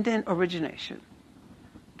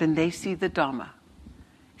 then they see the Dhamma.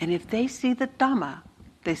 And if they see the Dhamma,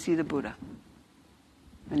 they see the Buddha.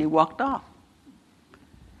 And he walked off.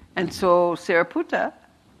 And so Sariputta,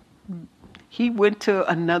 he went to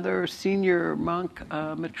another senior monk,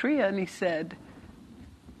 Maitreya, and he said,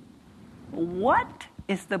 what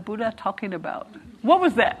is the Buddha talking about? What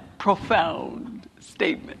was that profound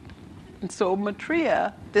statement? And so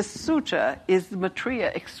Maitreya, this sutra is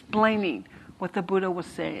Maitreya explaining what the Buddha was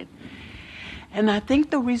saying. And I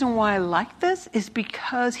think the reason why I like this is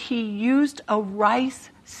because he used a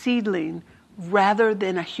rice seedling rather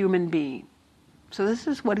than a human being. So this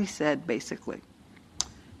is what he said, basically.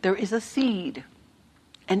 There is a seed,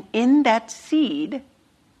 and in that seed,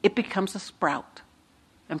 it becomes a sprout.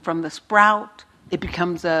 And from the sprout, it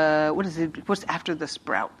becomes what's after the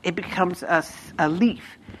sprout? It becomes a leaf.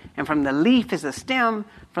 And from the leaf is a stem,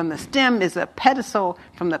 from the stem is a pedicel,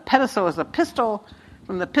 from the pedicel is a pistil,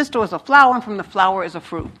 from the pistil is a flower, and from the flower is a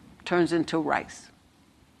fruit. Turns into rice.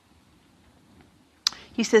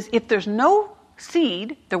 He says, if there's no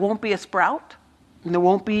seed, there won't be a sprout, and there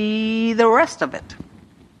won't be the rest of it.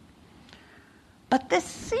 But this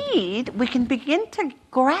seed, we can begin to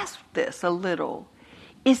grasp this a little,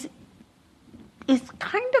 is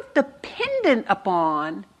kind of dependent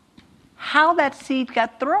upon how that seed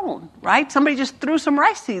got thrown, right? Somebody just threw some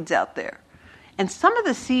rice seeds out there. And some of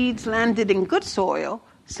the seeds landed in good soil.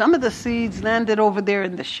 Some of the seeds landed over there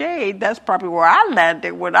in the shade. That's probably where I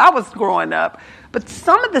landed when I was growing up. But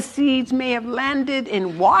some of the seeds may have landed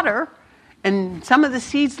in water, and some of the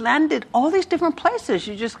seeds landed all these different places.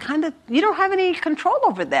 You just you don't have any control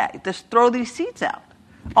over that. You just throw these seeds out.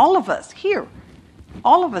 All of us here,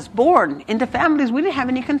 all of us born into families we didn't have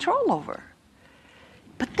any control over.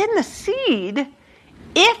 But then the seed,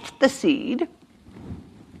 if the seed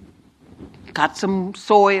got some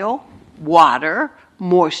soil, water,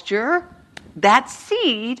 moisture, that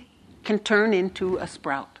seed can turn into a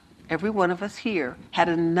sprout. Every one of us here had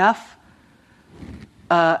enough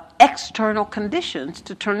external conditions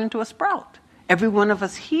to turn into a sprout. Every one of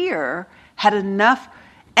us here had enough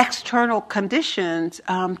external conditions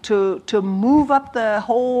to move up the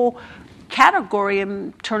whole category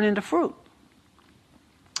and turn into fruit.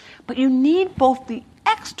 But you need both the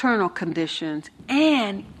external conditions,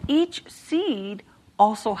 and each seed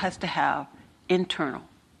also has to have internal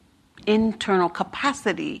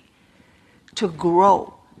capacity to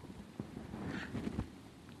grow.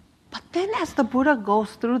 But then as the Buddha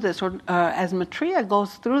goes through this, or as Maitreya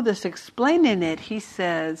goes through this explaining it, he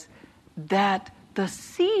says that the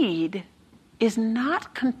seed is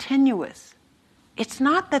not continuous. It's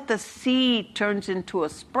not that the seed turns into a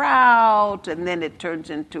sprout and then it turns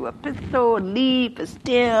into a pistil, a leaf, a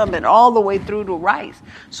stem, and all the way through to rice.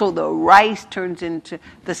 So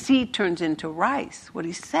the seed turns into rice. What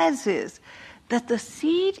he says is that the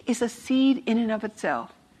seed is a seed in and of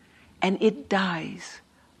itself, and it dies,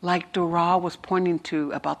 like Dara was pointing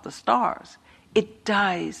to about the stars. It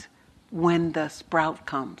dies when the sprout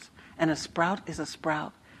comes, and a sprout is a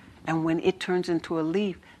sprout. And when it turns into a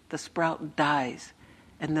leaf, the sprout dies,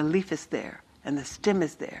 and the leaf is there, and the stem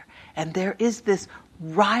is there. And there is this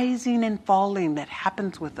rising and falling that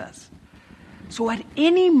happens with us. So at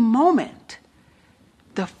any moment,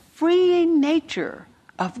 the freeing nature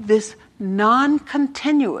of this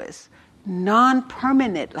non-continuous,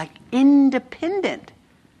 non-permanent, like independent,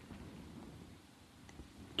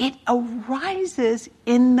 it arises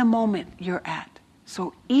in the moment you're at.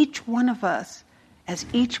 So each one of us, as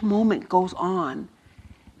each moment goes on,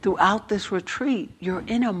 throughout this retreat, you're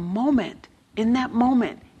in a moment. In that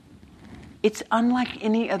moment, it's unlike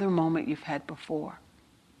any other moment you've had before.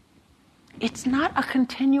 It's not a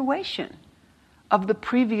continuation of the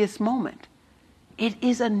previous moment. It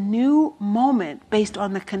is a new moment based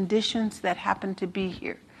on the conditions that happen to be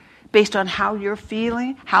here, based on how you're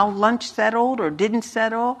feeling, how lunch settled or didn't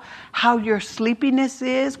settle, how your sleepiness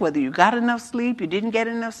is, whether you got enough sleep, you didn't get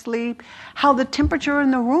enough sleep, how the temperature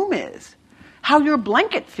in the room is, how your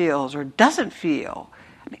blanket feels or doesn't feel.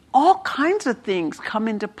 I mean, all kinds of things come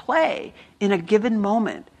into play in a given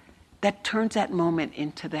moment that turns that moment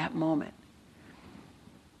into that moment.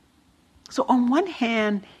 So on one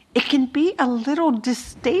hand, it can be a little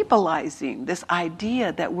destabilizing, this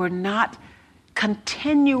idea that we're not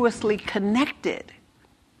continuously connected.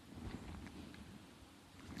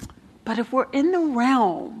 But if we're in the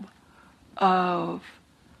realm of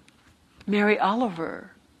Mary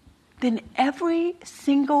Oliver, then every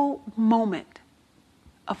single moment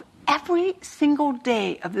of every single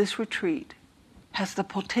day of this retreat has the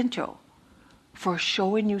potential for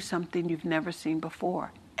showing you something you've never seen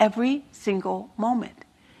before. Every single moment.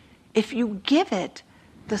 If you give it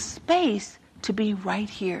the space to be right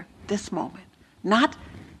here, this moment. Not,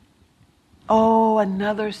 oh,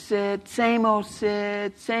 another sit, same old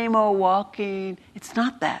walking. It's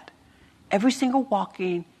not that. Every single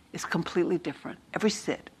walking is completely different. Every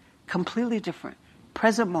sit, completely different.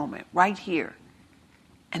 Present moment, right here.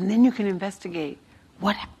 And then you can investigate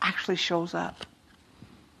what actually shows up.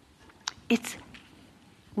 It's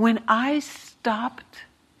when I stopped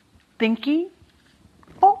thinking,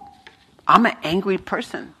 oh, I'm an angry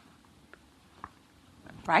person,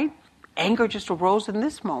 right? Anger just arose in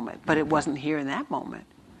this moment, but it wasn't here in that moment.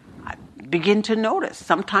 I begin to notice.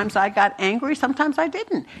 Sometimes I got angry, sometimes I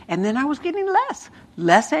didn't. And then I was getting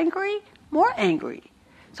less angry, more angry.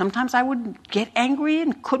 Sometimes I would get angry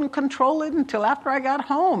and couldn't control it until after I got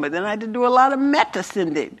home. And then I had to do a lot of metta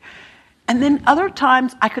sending. And then other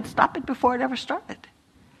times I could stop it before it ever started.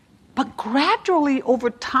 But gradually over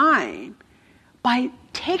time, by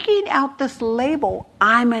taking out this label,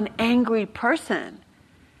 I'm an angry person,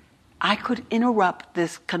 I could interrupt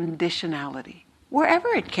this conditionality, wherever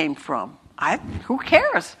it came from. Who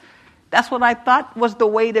cares? That's what I thought was the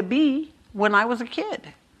way to be when I was a kid.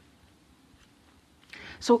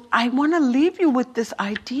 So I want to leave you with this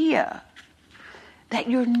idea that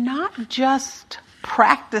you're not just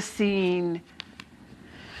practicing,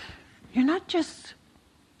 you're not just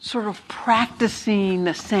sort of practicing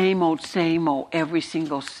the same old every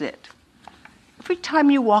single sit. Every time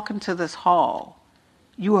you walk into this hall,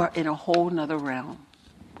 you are in a whole nother realm,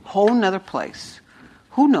 whole nother place.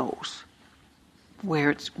 Who knows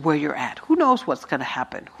where you're at? Who knows what's going to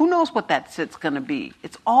happen? Who knows what that sit's going to be?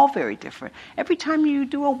 It's all very different. Every time you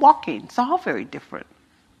do a walking, it's all very different.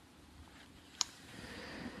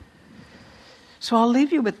 So I'll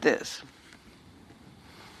leave you with this.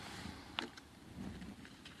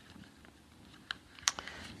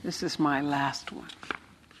 This is my last one.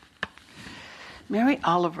 Mary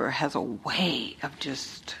Oliver has a way of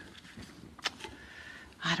just,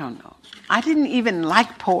 I don't know. I didn't even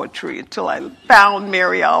like poetry until I found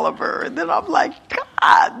Mary Oliver. And then I'm like,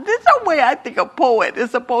 God, this is the way I think a poet is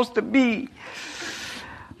supposed to be.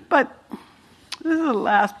 But this is the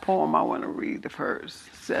last poem I want to read of hers.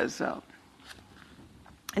 It says,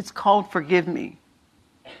 it's called Forgive Me.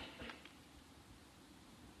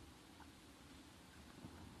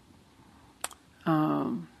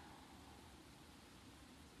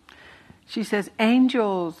 She says,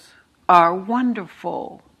 angels are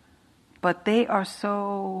wonderful, but they are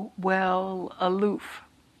so, well, aloof.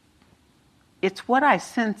 It's what I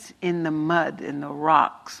sense in the mud and the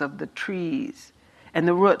rocks of the trees and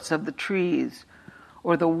the roots of the trees,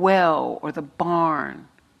 or the well or the barn,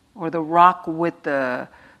 or the rock with the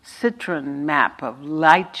citron map of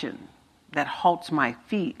lichen that halts my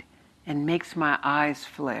feet and makes my eyes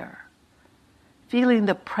flare. Feeling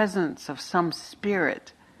the presence of some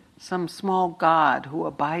spirit, some small God who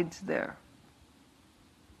abides there.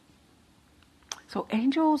 So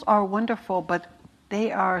angels are wonderful, but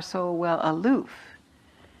they are so, well, aloof.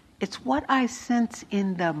 It's what I sense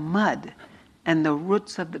in the mud and the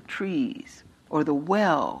roots of the trees, or the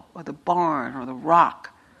well, or the barn, or the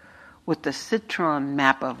rock, with the citron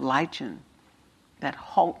map of lichen that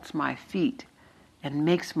halts my feet and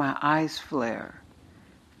makes my eyes flare.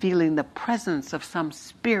 Feeling the presence of some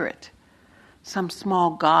spirit, some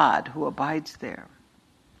small God who abides there.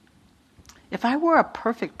 If I were a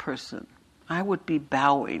perfect person, I would be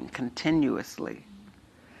bowing continuously.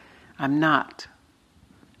 I'm not.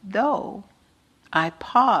 Though I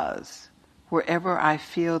pause wherever I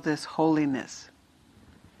feel this holiness,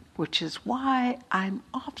 which is why I'm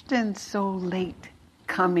often so late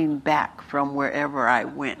coming back from wherever I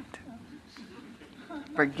went.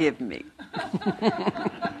 Forgive me.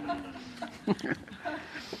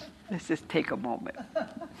 Let's just take a moment.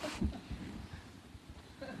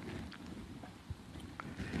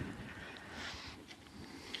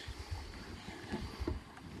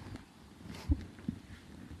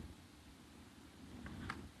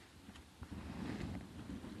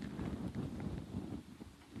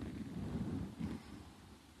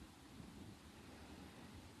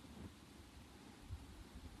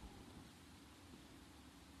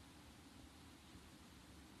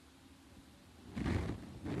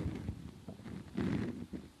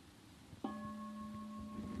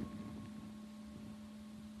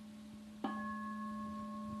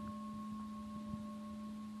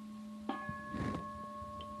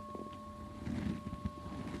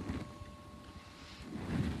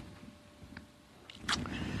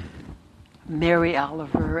 Mary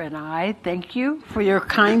Oliver and I thank you for your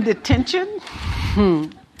kind attention.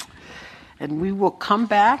 And we will come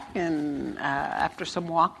back and after some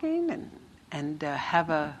walking and have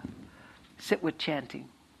a sit with chanting.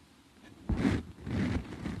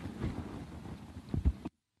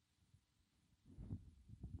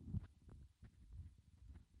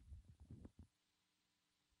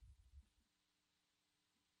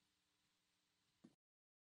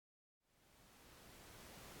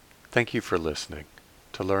 Thank you for listening.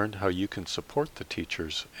 To learn how you can support the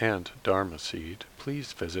teachers and Dharma Seed,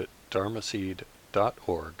 please visit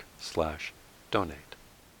dharmaseed.org/donate.